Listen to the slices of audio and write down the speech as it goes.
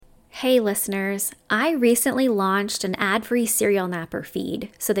Hey listeners, I recently launched an ad-free serial napper feed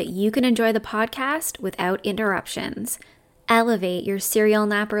so that you can enjoy the podcast without interruptions. Elevate your serial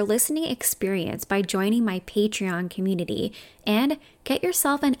napper listening experience by joining my Patreon community and get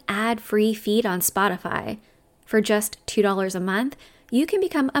yourself an ad-free feed on Spotify. For just $2 a month, you can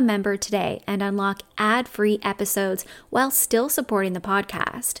become a member today and unlock ad-free episodes while still supporting the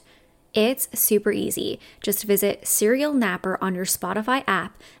podcast. It's super easy. Just visit Serial Napper on your Spotify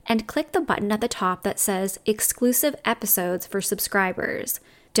app and click the button at the top that says Exclusive Episodes for Subscribers.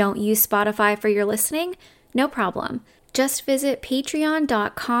 Don't use Spotify for your listening? No problem. Just visit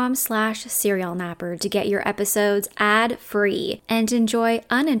patreon.com/serialnapper to get your episodes ad-free and enjoy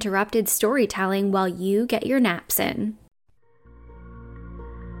uninterrupted storytelling while you get your naps in.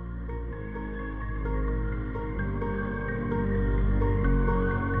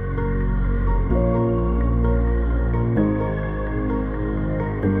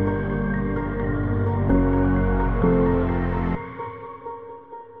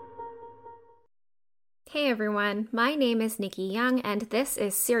 Hey everyone, my name is Nikki Young and this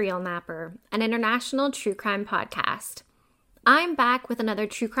is Serial Napper, an international true crime podcast. I'm back with another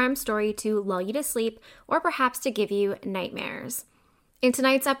true crime story to lull you to sleep or perhaps to give you nightmares. In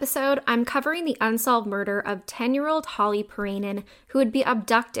tonight's episode, I'm covering the unsolved murder of 10-year-old Holly Piirainen, who would be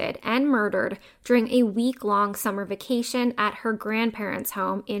abducted and murdered during a week-long summer vacation at her grandparents'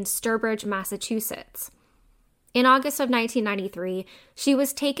 home in Sturbridge, Massachusetts. In August of 1993, she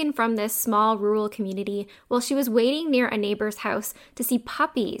was taken from this small rural community while she was waiting near a neighbor's house to see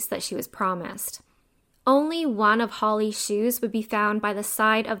puppies that she was promised. Only one of Holly's shoes would be found by the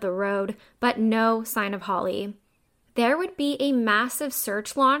side of the road, but no sign of Holly. There would be a massive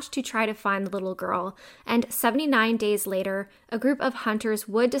search launch to try to find the little girl, and 79 days later, a group of hunters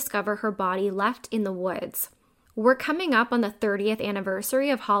would discover her body left in the woods. We're coming up on the 30th anniversary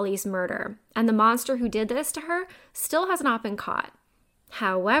of Holly's murder, and the monster who did this to her still has not been caught.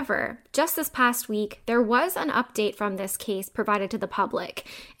 However, just this past week, there was an update from this case provided to the public,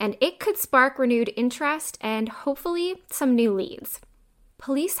 and it could spark renewed interest and hopefully some new leads.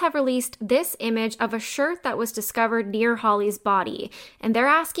 Police have released this image of a shirt that was discovered near Holly's body, and they're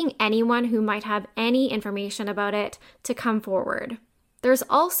asking anyone who might have any information about it to come forward. There's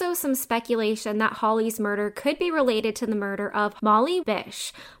also some speculation that Holly's murder could be related to the murder of Molly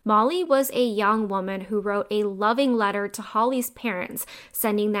Bish. Molly was a young woman who wrote a loving letter to Holly's parents,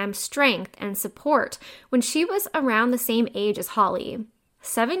 sending them strength and support when she was around the same age as Holly.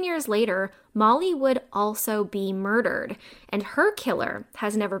 7 years later, Molly would also be murdered, and her killer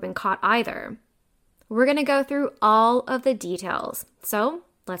has never been caught either. We're going to go through all of the details, so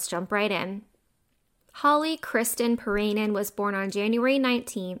let's jump right in. Holly Kristen Piirainen was born on January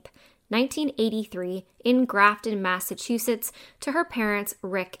 19th, 1983 in Grafton, Massachusetts to her parents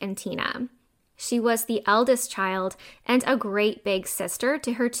Rick and Tina. She was the eldest child and a great big sister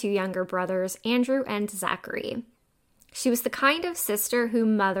to her two younger brothers, Andrew and Zachary. She was the kind of sister who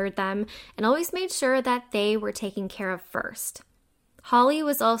mothered them and always made sure that they were taken care of first. Holly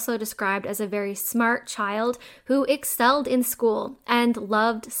was also described as a very smart child who excelled in school and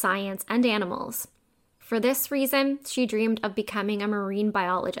loved science and animals. For this reason, she dreamed of becoming a marine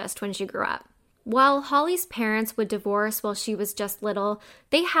biologist when she grew up. While Holly's parents would divorce while she was just little,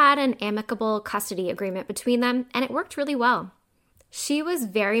 they had an amicable custody agreement between them, and it worked really well. She was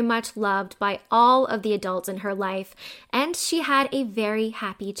very much loved by all of the adults in her life, and she had a very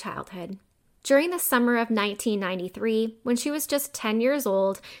happy childhood. During the summer of 1993, when she was just 10 years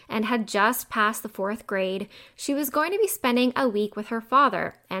old and had just passed the 4th grade, she was going to be spending a week with her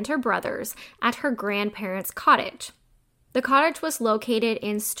father and her brothers at her grandparents' cottage. The cottage was located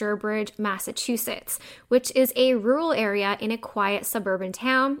in Sturbridge, Massachusetts, which is a rural area in a quiet suburban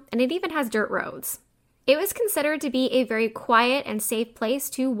town, and it even has dirt roads. It was considered to be a very quiet and safe place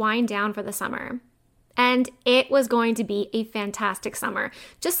to wind down for the summer. And it was going to be a fantastic summer,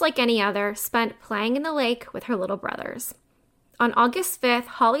 just like any other, spent playing in the lake with her little brothers. On August 5th,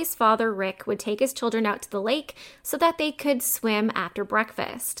 Holly's father, Rick, would take his children out to the lake so that they could swim after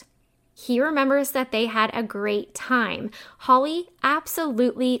breakfast. He remembers that they had a great time. Holly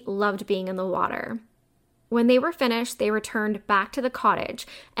absolutely loved being in the water. When they were finished, they returned back to the cottage,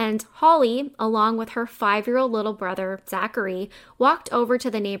 and Holly, along with her 5-year-old little brother, Zachary, walked over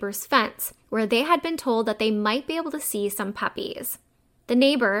to the neighbor's fence, where they had been told that they might be able to see some puppies. The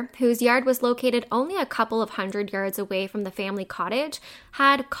neighbor, whose yard was located only a couple of 100 yards away from the family cottage,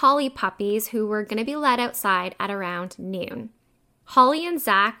 had collie puppies who were going to be let outside at around noon. Holly and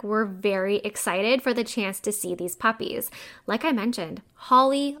Zach were very excited for the chance to see these puppies. Like I mentioned,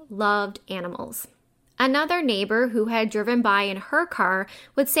 Holly loved animals. Another neighbor who had driven by in her car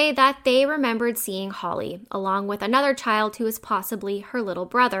would say that they remembered seeing Holly, along with another child who was possibly her little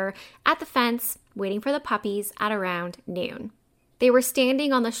brother, at the fence waiting for the puppies at around noon. They were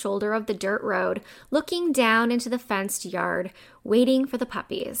standing on the shoulder of the dirt road, looking down into the fenced yard, waiting for the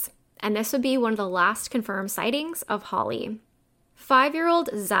puppies. And this would be one of the last confirmed sightings of Holly.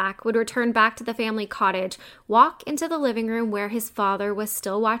 5-year-old Zach would return back to the family cottage, walk into the living room where his father was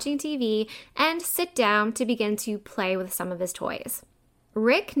still watching TV, and sit down to begin to play with some of his toys.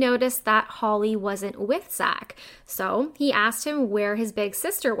 Rick noticed that Holly wasn't with Zach, so he asked him where his big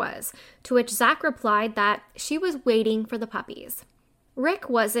sister was, to which Zach replied that she was waiting for the puppies. Rick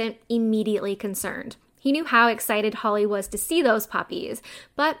wasn't immediately concerned. He knew how excited Holly was to see those puppies,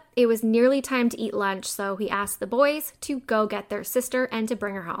 but it was nearly time to eat lunch, so he asked the boys to go get their sister and to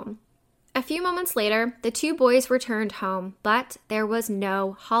bring her home. A few moments later, the two boys returned home, but there was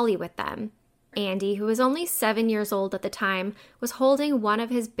no Holly with them. Andy, who was only 7 years old at the time, was holding one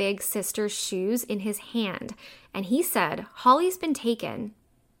of his big sister's shoes in his hand, and he said, "Holly's been taken."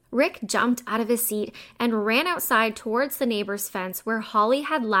 Rick jumped out of his seat and ran outside towards the neighbor's fence where Holly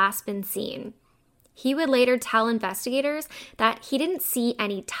had last been seen. He would later tell investigators that he didn't see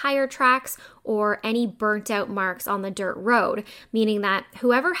any tire tracks or any burnt-out marks on the dirt road, meaning that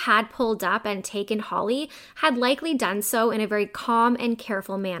whoever had pulled up and taken Holly had likely done so in a very calm and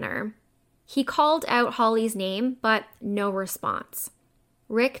careful manner. He called out Holly's name, but no response.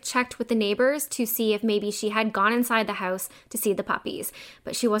 Rick checked with the neighbors to see if maybe she had gone inside the house to see the puppies,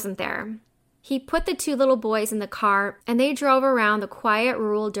 but she wasn't there. He put the two little boys in the car, and they drove around the quiet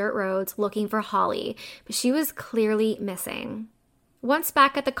rural dirt roads looking for Holly, but she was clearly missing. Once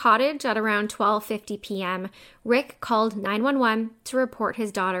back at the cottage at around 12:50 p.m., Rick called 911 to report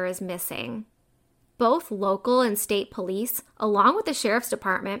his daughter as missing. Both local and state police, along with the sheriff's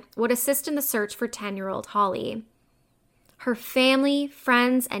department, would assist in the search for 10-year-old Holly. Her family,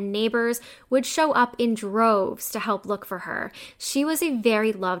 friends, and neighbors would show up in droves to help look for her. She was a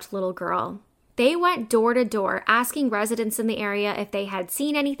very loved little girl. They went door to door asking residents in the area if they had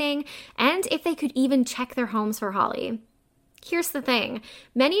seen anything and if they could even check their homes for Holly. Here's the thing.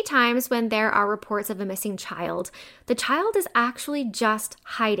 Many times when there are reports of a missing child, the child is actually just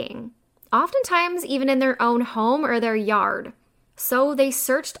hiding. Oftentimes even in their own home or their yard. So they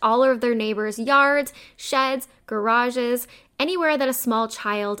searched all of their neighbors' yards, sheds, garages, anywhere that a small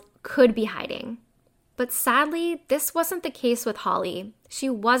child could be hiding. But sadly, this wasn't the case with Holly. She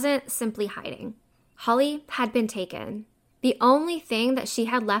wasn't simply hiding. Holly had been taken. The only thing that she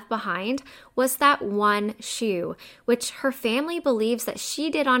had left behind was that one shoe, which her family believes that she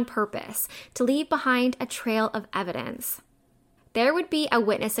did on purpose to leave behind a trail of evidence. There would be a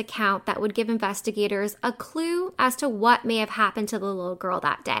witness account that would give investigators a clue as to what may have happened to the little girl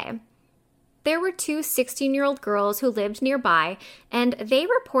that day. There were two 16-year-old girls who lived nearby, and they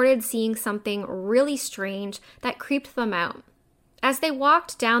reported seeing something really strange that creeped them out. As they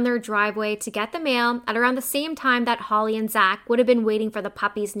walked down their driveway to get the mail at around the same time that Holly and Zach would have been waiting for the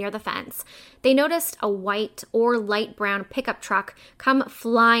puppies near the fence, they noticed a white or light brown pickup truck come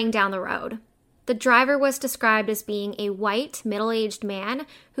flying down the road. The driver was described as being a white, middle-aged man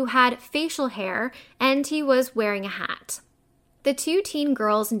who had facial hair, and he was wearing a hat. The two teen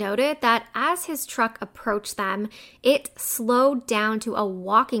girls noted that as his truck approached them, it slowed down to a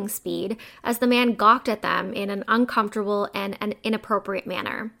walking speed as the man gawked at them in an uncomfortable and an inappropriate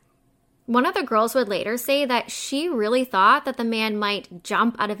manner. One of the girls would later say that she really thought that the man might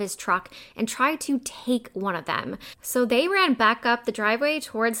jump out of his truck and try to take one of them, so they ran back up the driveway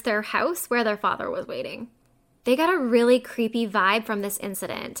towards their house where their father was waiting. They got a really creepy vibe from this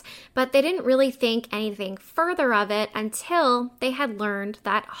incident, but they didn't really think anything further of it until they had learned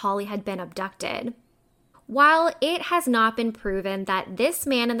that Holly had been abducted. While it has not been proven that this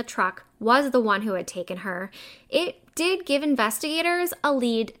man in the truck was the one who had taken her, it did give investigators a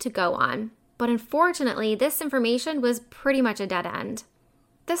lead to go on. But unfortunately, this information was pretty much a dead end.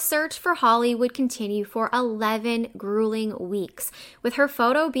 The search for Holly would continue for 11 grueling weeks, with her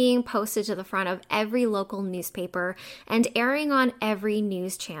photo being posted to the front of every local newspaper and airing on every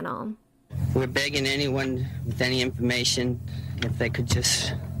news channel. We're begging anyone with any information if they could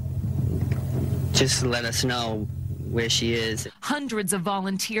just let us know where she is. Hundreds of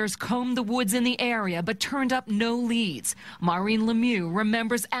volunteers combed the woods in the area but turned up no leads. Maureen Lemieux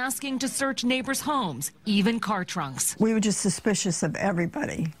remembers asking to search neighbors' homes, even car trunks. We were just suspicious of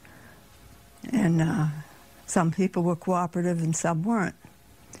everybody, and some people were cooperative and some weren't.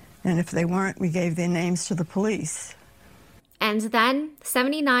 And if they weren't, we gave their names to the police. And then,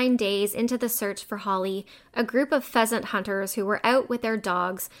 79 days into the search for Holly, a group of pheasant hunters who were out with their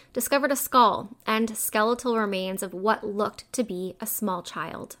dogs discovered a skull and skeletal remains of what looked to be a small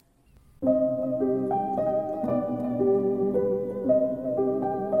child.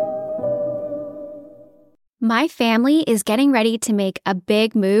 My family is getting ready to make a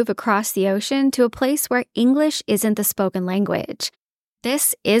big move across the ocean to a place where English isn't the spoken language.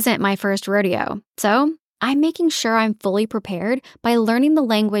 This isn't my first rodeo, so I'm making sure I'm fully prepared by learning the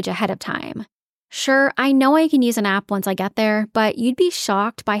language ahead of time. Sure, I know I can use an app once I get there, but you'd be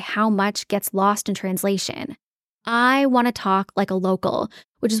shocked by how much gets lost in translation. I want to talk like a local,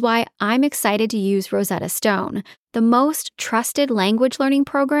 which is why I'm excited to use Rosetta Stone, the most trusted language learning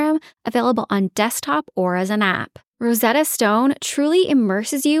program available on desktop or as an app. Rosetta Stone truly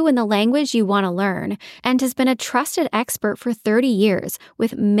immerses you in the language you want to learn and has been a trusted expert for 30 years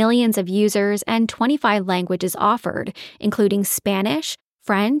with millions of users and 25 languages offered, including Spanish,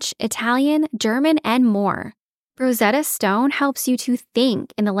 French, Italian, German, and more. Rosetta Stone helps you to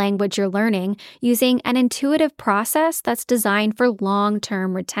think in the language you're learning using an intuitive process that's designed for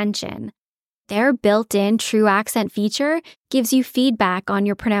long-term retention. Their built-in True Accent feature gives you feedback on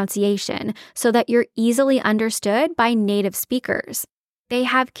your pronunciation so that you're easily understood by native speakers. They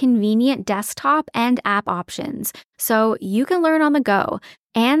have convenient desktop and app options, so you can learn on the go,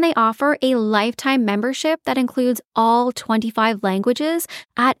 and they offer a lifetime membership that includes all 25 languages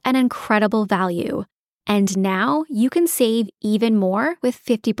at an incredible value. And now you can save even more with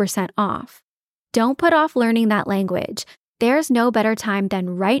 50% off. Don't put off learning that language. There's no better time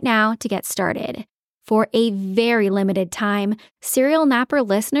than right now to get started. For a very limited time, Serial Napper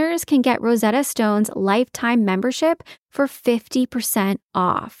listeners can get Rosetta Stone's lifetime membership for 50%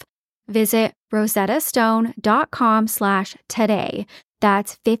 off. Visit rosettastone.com/today.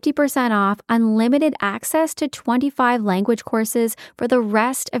 That's 50% off unlimited access to 25 language courses for the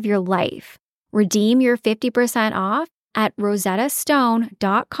rest of your life. Redeem your 50% off at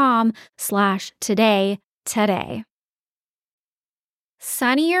rosettastone.com/today today.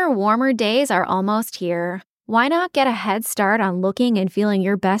 Sunnier, warmer days are almost here. Why not get a head start on looking and feeling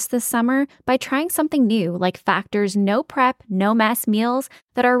your best this summer by trying something new like Factor's no prep, no mess meals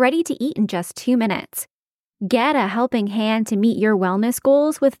that are ready to eat in just 2 minutes. Get a helping hand to meet your wellness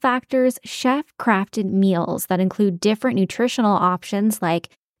goals with Factor's chef-crafted meals that include different nutritional options like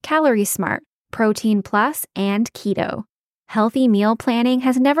Calorie Smart, Protein Plus, and Keto. Healthy meal planning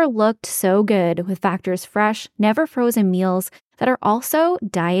has never looked so good with Factor's fresh, never frozen meals that are also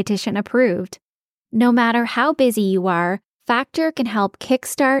dietitian approved. No matter how busy you are, Factor can help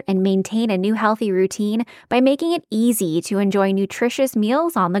kickstart and maintain a new healthy routine by making it easy to enjoy nutritious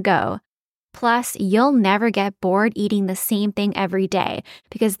meals on the go. Plus, you'll never get bored eating the same thing every day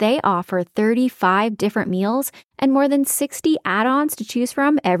because they offer 35 different meals and more than 60 add-ons to choose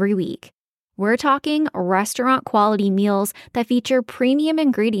from every week. We're talking restaurant-quality meals that feature premium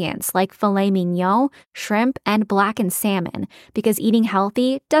ingredients like filet mignon, shrimp, and blackened salmon, because eating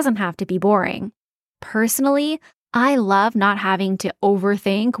healthy doesn't have to be boring. Personally, I love not having to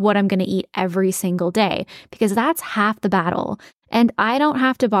overthink what I'm going to eat every single day, because that's half the battle, and I don't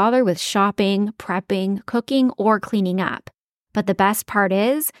have to bother with shopping, prepping, cooking, or cleaning up. But the best part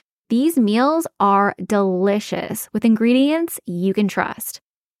is, these meals are delicious with ingredients you can trust.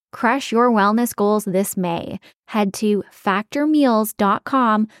 Crush your wellness goals this May. Head to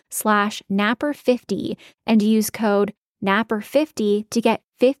factormeals.com/napper50 and use code napper50 to get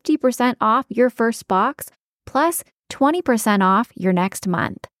 50% off your first box plus 20% off your next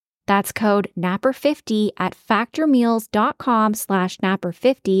month. That's code napper50 at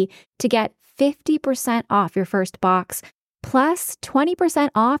factormeals.com/napper50 to get 50% off your first box plus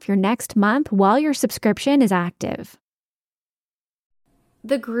 20% off your next month while your subscription is active.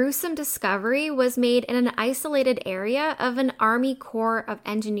 The gruesome discovery was made in an isolated area of an Army Corps of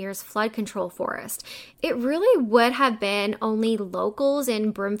Engineers flood control forest. It really would have been only locals in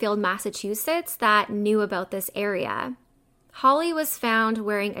Broomfield, Massachusetts that knew about this area. Holly was found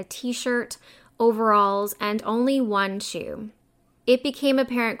wearing a t-shirt, overalls, and only one shoe. It became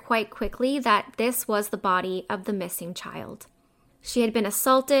apparent quite quickly that this was the body of the missing child. She had been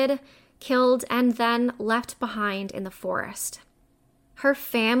assaulted, killed, and then left behind in the forest. Her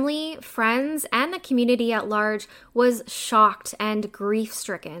family, friends, and the community at large was shocked and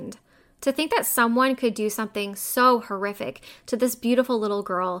grief-stricken. To think that someone could do something so horrific to this beautiful little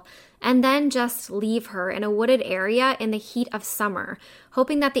girl and then just leave her in a wooded area in the heat of summer,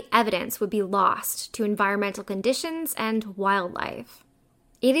 hoping that the evidence would be lost to environmental conditions and wildlife.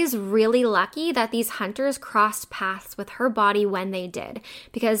 It is really lucky that these hunters crossed paths with her body when they did,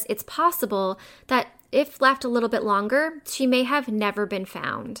 because it's possible that if left a little bit longer, she may have never been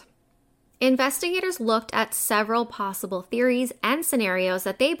found. Investigators looked at several possible theories and scenarios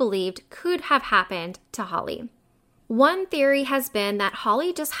that they believed could have happened to Holly. One theory has been that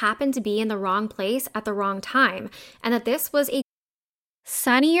Holly just happened to be in the wrong place at the wrong time, and that this was a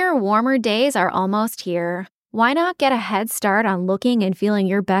Sunnier, warmer days are almost here. Why not get a head start on looking and feeling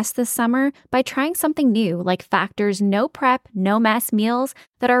your best this summer by trying something new like Factor's no prep, no mess meals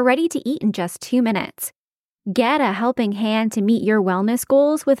that are ready to eat in just 2 minutes. Get a helping hand to meet your wellness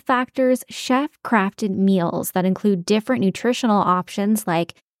goals with Factor's chef-crafted meals that include different nutritional options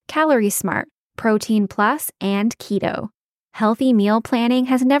like Calorie Smart, Protein Plus, and Keto. Healthy meal planning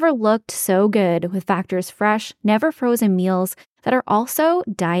has never looked so good with Factor's fresh, never frozen meals that are also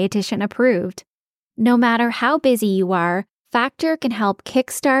dietitian approved. No matter how busy you are, Factor can help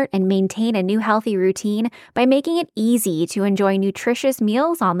kickstart and maintain a new healthy routine by making it easy to enjoy nutritious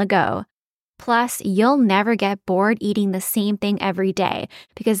meals on the go. Plus, you'll never get bored eating the same thing every day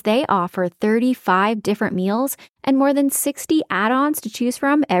because they offer 35 different meals and more than 60 add-ons to choose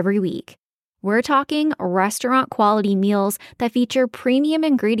from every week. We're talking restaurant-quality meals that feature premium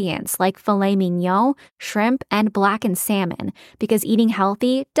ingredients like filet mignon, shrimp, and blackened salmon because eating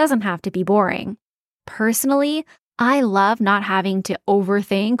healthy doesn't have to be boring. Personally, I love not having to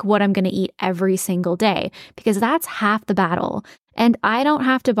overthink what I'm going to eat every single day because that's half the battle, and I don't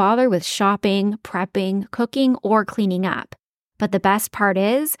have to bother with shopping, prepping, cooking, or cleaning up. But the best part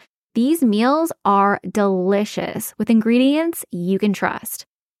is, these meals are delicious with ingredients you can trust.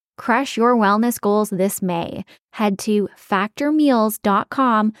 Crush your wellness goals this May. Head to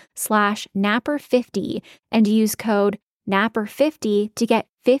factormeals.com/napper50 and use code napper50 to get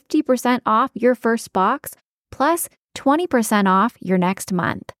 50% off your first box plus 20% off your next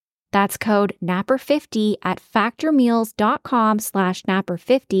month. That's code napper50 at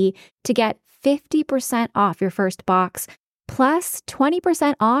factormeals.com/napper50 to get 50% off your first box plus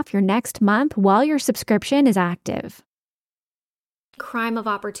 20% off your next month while your subscription is active. crime of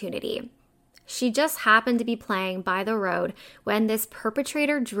opportunity. She just happened to be playing by the road when this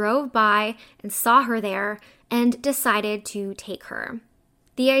perpetrator drove by and saw her there and decided to take her.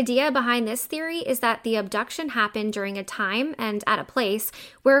 The idea behind this theory is that the abduction happened during a time and at a place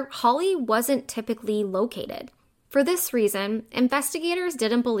where Holly wasn't typically located. For this reason, investigators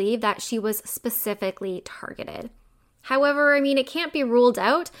didn't believe that she was specifically targeted. However, it can't be ruled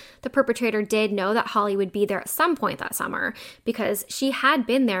out. The perpetrator did know that Holly would be there at some point that summer because she had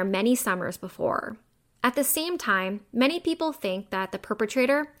been there many summers before. At the same time, many people think that the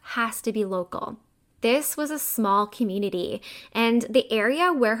perpetrator has to be local. This was a small community, and the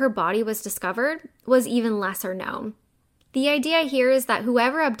area where her body was discovered was even lesser known. The idea here is that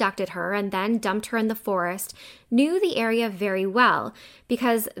whoever abducted her and then dumped her in the forest knew the area very well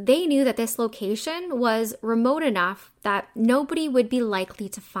because they knew that this location was remote enough that nobody would be likely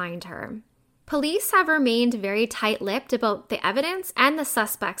to find her. Police have remained very tight-lipped about the evidence and the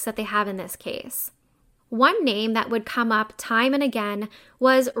suspects that they have in this case. One name that would come up time and again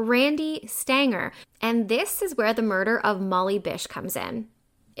was Randy Stanger, and this is where the murder of Molly Bish comes in.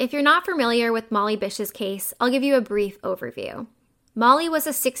 If you're not familiar with Molly Bish's case, I'll give you a brief overview. Molly was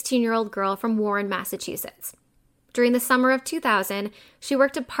a 16-year-old girl from Warren, Massachusetts. During the summer of 2000, she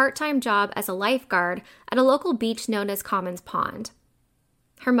worked a part-time job as a lifeguard at a local beach known as Commons Pond.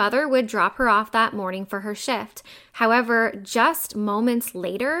 Her mother would drop her off that morning for her shift. However, just moments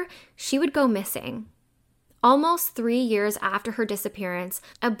later, she would go missing. Almost 3 years after her disappearance,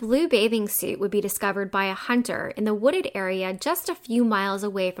 a blue bathing suit would be discovered by a hunter in the wooded area just a few miles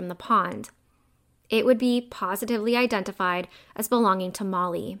away from the pond. It would be positively identified as belonging to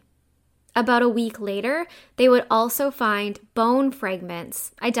Molly. About a week later, they would also find bone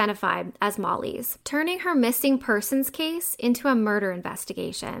fragments identified as Molly's, turning her missing persons case into a murder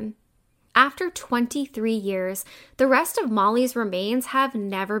investigation. After 23 years, the rest of Molly's remains have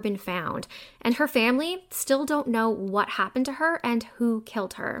never been found, and her family still don't know what happened to her and who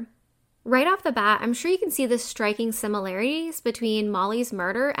killed her. Right off the bat, I'm sure you can see the striking similarities between Molly's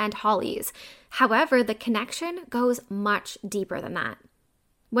murder and Holly's. However, the connection goes much deeper than that.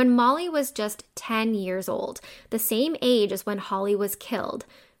 When Molly was just 10 years old, the same age as when Holly was killed,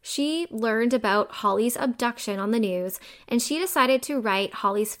 she learned about Holly's abduction on the news, and she decided to write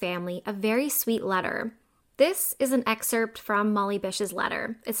Holly's family a very sweet letter. This is an excerpt from Molly Bish's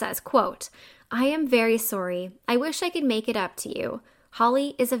letter. It says, quote, "I am very sorry. I wish I could make it up to you.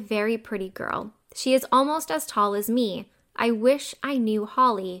 Holly is a very pretty girl. She is almost as tall as me. I wish I knew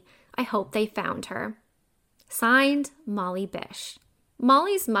Holly. I hope they found her." Signed, Molly Bish.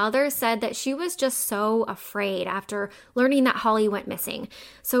 Molly's mother said that she was just so afraid after learning that Holly went missing,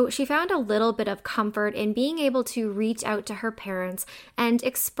 so she found a little bit of comfort in being able to reach out to her parents and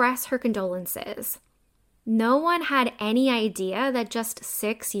express her condolences. No one had any idea that just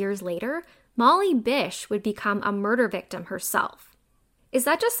 6 years later, Molly Bish would become a murder victim herself. Is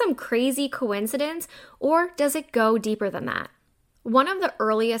that just some crazy coincidence, or does it go deeper than that? One of the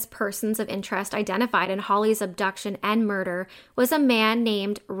earliest persons of interest identified in Holly's abduction and murder was a man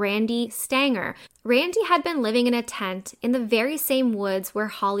named Randy Stanger. Randy had been living in a tent in the very same woods where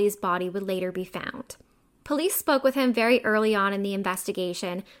Holly's body would later be found. Police spoke with him very early on in the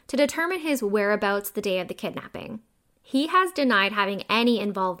investigation to determine his whereabouts the day of the kidnapping. He has denied having any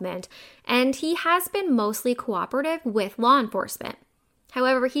involvement, and he has been mostly cooperative with law enforcement.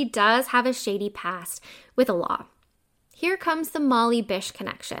 However, he does have a shady past with the law. Here comes the Molly Bish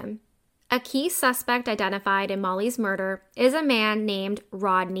connection. A key suspect identified in Molly's murder is a man named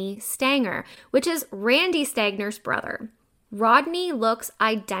Rodney Stanger, which is Randy Stanger's brother. Rodney looks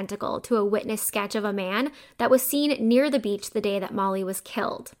identical to a witness sketch of a man that was seen near the beach the day that Molly was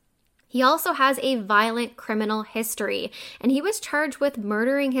killed. He also has a violent criminal history, and he was charged with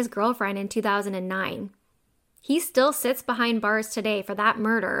murdering his girlfriend in 2009. He still sits behind bars today for that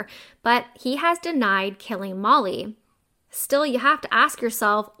murder, but he has denied killing Molly. Still, you have to ask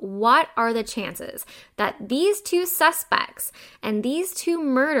yourself, what are the chances that these two suspects and these two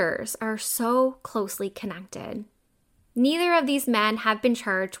murders are so closely connected? Neither of these men have been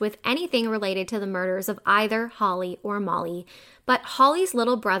charged with anything related to the murders of either Holly or Molly, but Holly's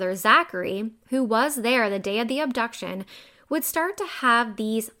little brother Zachary, who was there the day of the abduction, would start to have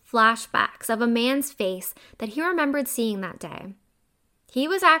these flashbacks of a man's face that he remembered seeing that day. He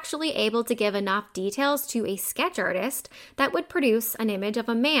was actually able to give enough details to a sketch artist that would produce an image of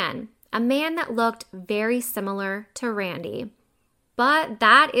a man that looked very similar to Randy. But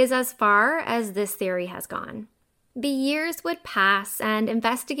that is as far as this theory has gone. The years would pass and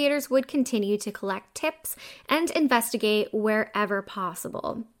investigators would continue to collect tips and investigate wherever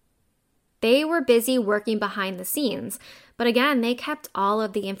possible. They were busy working behind the scenes, but again, they kept all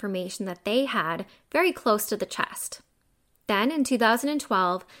of the information that they had very close to the chest. Then, in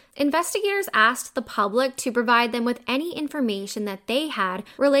 2012, investigators asked the public to provide them with any information that they had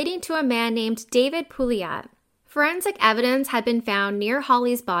relating to a man named David Pouliot. Forensic evidence had been found near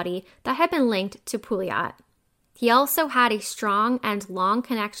Holly's body that had been linked to Pouliot. He also had a strong and long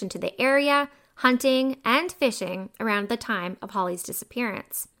connection to the area, hunting, and fishing around the time of Holly's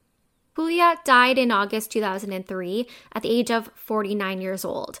disappearance. Pouliot died in August 2003 at the age of 49 years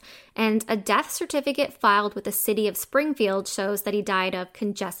old, and a death certificate filed with the city of Springfield shows that he died of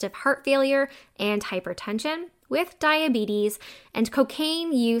congestive heart failure and hypertension, with diabetes and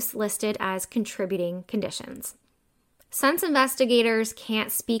cocaine use listed as contributing conditions. Since investigators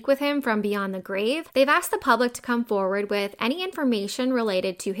can't speak with him from beyond the grave, they've asked the public to come forward with any information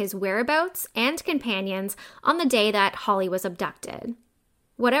related to his whereabouts and companions on the day that Holly was abducted.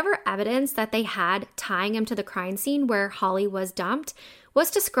 Whatever evidence that they had tying him to the crime scene where Holly was dumped was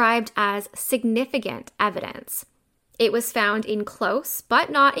described as significant evidence. It was found in close,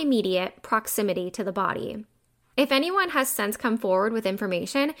 but not immediate, proximity to the body. If anyone has since come forward with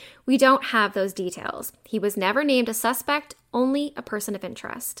information, we don't have those details. He was never named a suspect, only a person of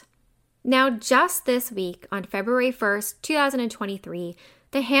interest. Now, just this week, on February 1st, 2023,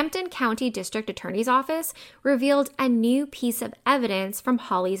 the Hampton County District Attorney's Office revealed a new piece of evidence from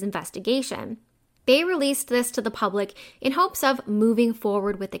Holly's investigation. They released this to the public in hopes of moving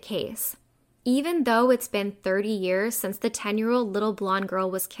forward with the case. Even though it's been 30 years since the 10-year-old little blonde girl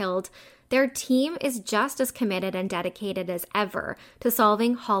was killed, their team is just as committed and dedicated as ever to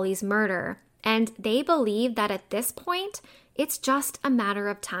solving Holly's murder, and they believe that at this point, it's just a matter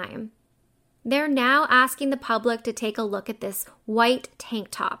of time. They're now asking the public to take a look at this white tank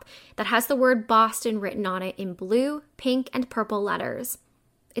top that has the word Boston written on it in blue, pink, and purple letters.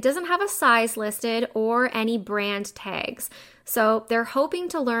 It doesn't have a size listed or any brand tags, so they're hoping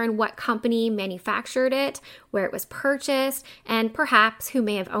to learn what company manufactured it, where it was purchased, and perhaps who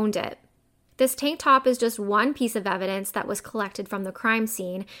may have owned it. This tank top is just one piece of evidence that was collected from the crime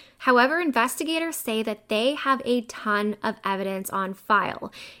scene. However, investigators say that they have a ton of evidence on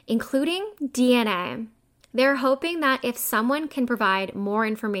file, including DNA. They're hoping that if someone can provide more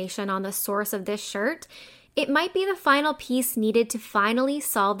information on the source of this shirt, it might be the final piece needed to finally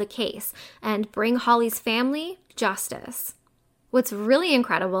solve the case and bring Holly's family justice. What's really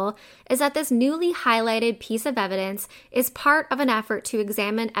incredible is that this newly highlighted piece of evidence is part of an effort to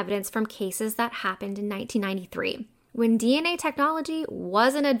examine evidence from cases that happened in 1993, when DNA technology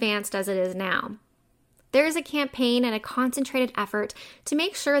wasn't advanced as it is now. There is a campaign and a concentrated effort to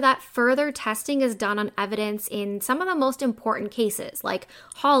make sure that further testing is done on evidence in some of the most important cases, like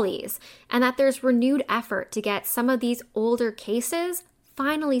Holly's, and that there's renewed effort to get some of these older cases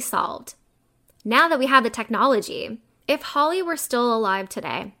finally solved. Now that we have the technology, if Holly were still alive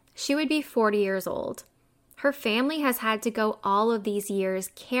today, she would be 40 years old. Her family has had to go all of these years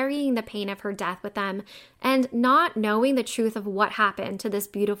carrying the pain of her death with them and not knowing the truth of what happened to this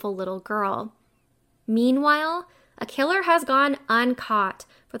beautiful little girl. Meanwhile, a killer has gone uncaught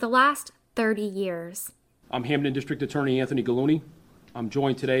for the last 30 years. I'm Hampden District Attorney Anthony Gallooni. I'm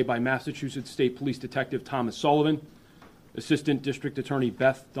joined today by Massachusetts State Police Detective Thomas Sullivan, Assistant District Attorney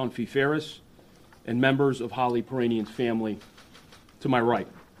Beth Dunphy-Ferris, and members of Holly Piirainen's family to my right.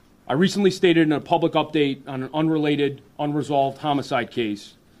 I recently stated in a public update on an unrelated, unresolved homicide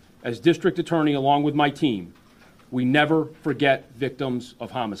case, as District Attorney along with my team, we never forget victims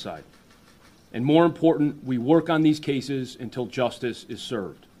of homicide. And more important, we work on these cases until justice is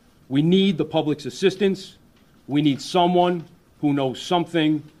served. We need the public's assistance. We need someone who knows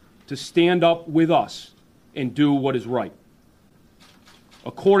something to stand up with us and do what is right.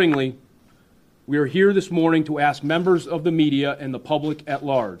 Accordingly, we are here this morning to ask members of the media and the public at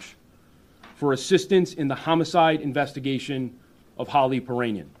large for assistance in the homicide investigation of Holly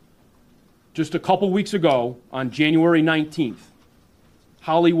Piirainen. Just a couple weeks ago, on January 19th,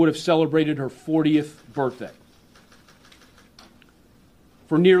 Holly would have celebrated her 40th birthday.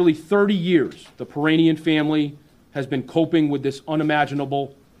 For nearly 30 years, the Piirainen family has been coping with this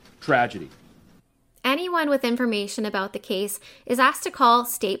unimaginable tragedy. Anyone with information about the case is asked to call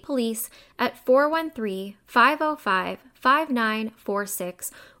state police at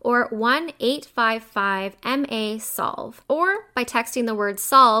 413-505-5946 or 1-855-MA-SOLVE, or by texting the word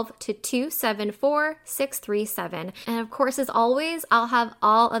SOLVE to 274-637. And of course, as always, I'll have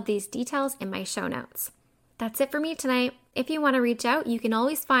all of these details in my show notes. That's it for me tonight. If you want to reach out, you can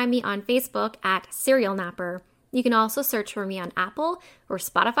always find me on Facebook at Serial Napper. You can also search for me on Apple or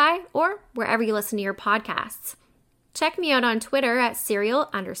Spotify or wherever you listen to your podcasts. Check me out on Twitter at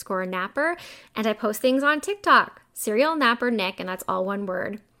serial_napper, and I post things on TikTok, Serial Napper Nick, and that's all one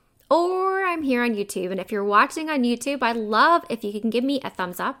word. Or I'm here on YouTube, and if you're watching on YouTube, I'd love if you can give me a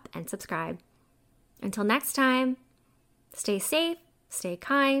thumbs up and subscribe. Until next time, stay safe, stay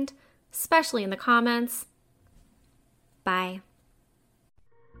kind, especially in the comments. Bye.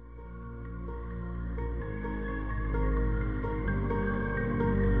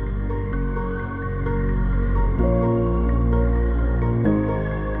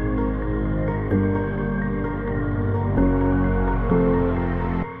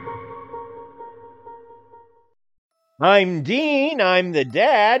 I'm Dean, I'm the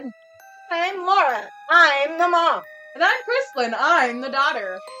dad. I'm Laura, I'm the mom. And I'm Kristlyn, I'm the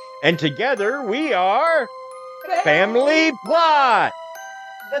daughter. And together we are Family Plot.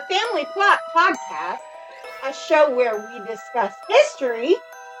 The Family Plot Podcast, a show where we discuss history,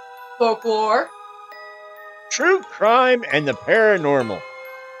 folklore, true crime, and the paranormal.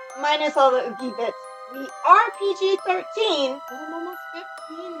 Minus all the oogie bits. We are PG-13. I'm almost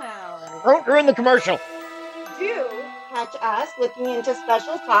 15 now. Don't ruin the commercial. Do catch us looking into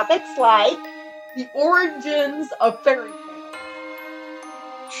special topics like the origins of fairy tales,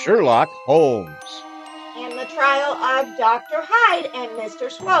 Sherlock Holmes, and the trial of Dr. Hyde and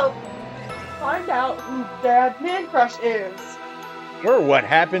Mr. Swope. Find out who Dad Man Crush is, or what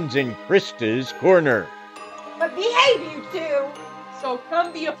happens in Krista's Corner. But behave, you two! So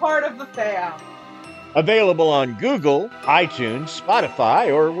come be a part of the fam. Available on Google, iTunes, Spotify,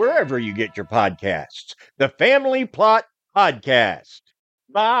 or wherever you get your podcasts. The Family Plot Podcast.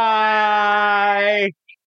 Bye!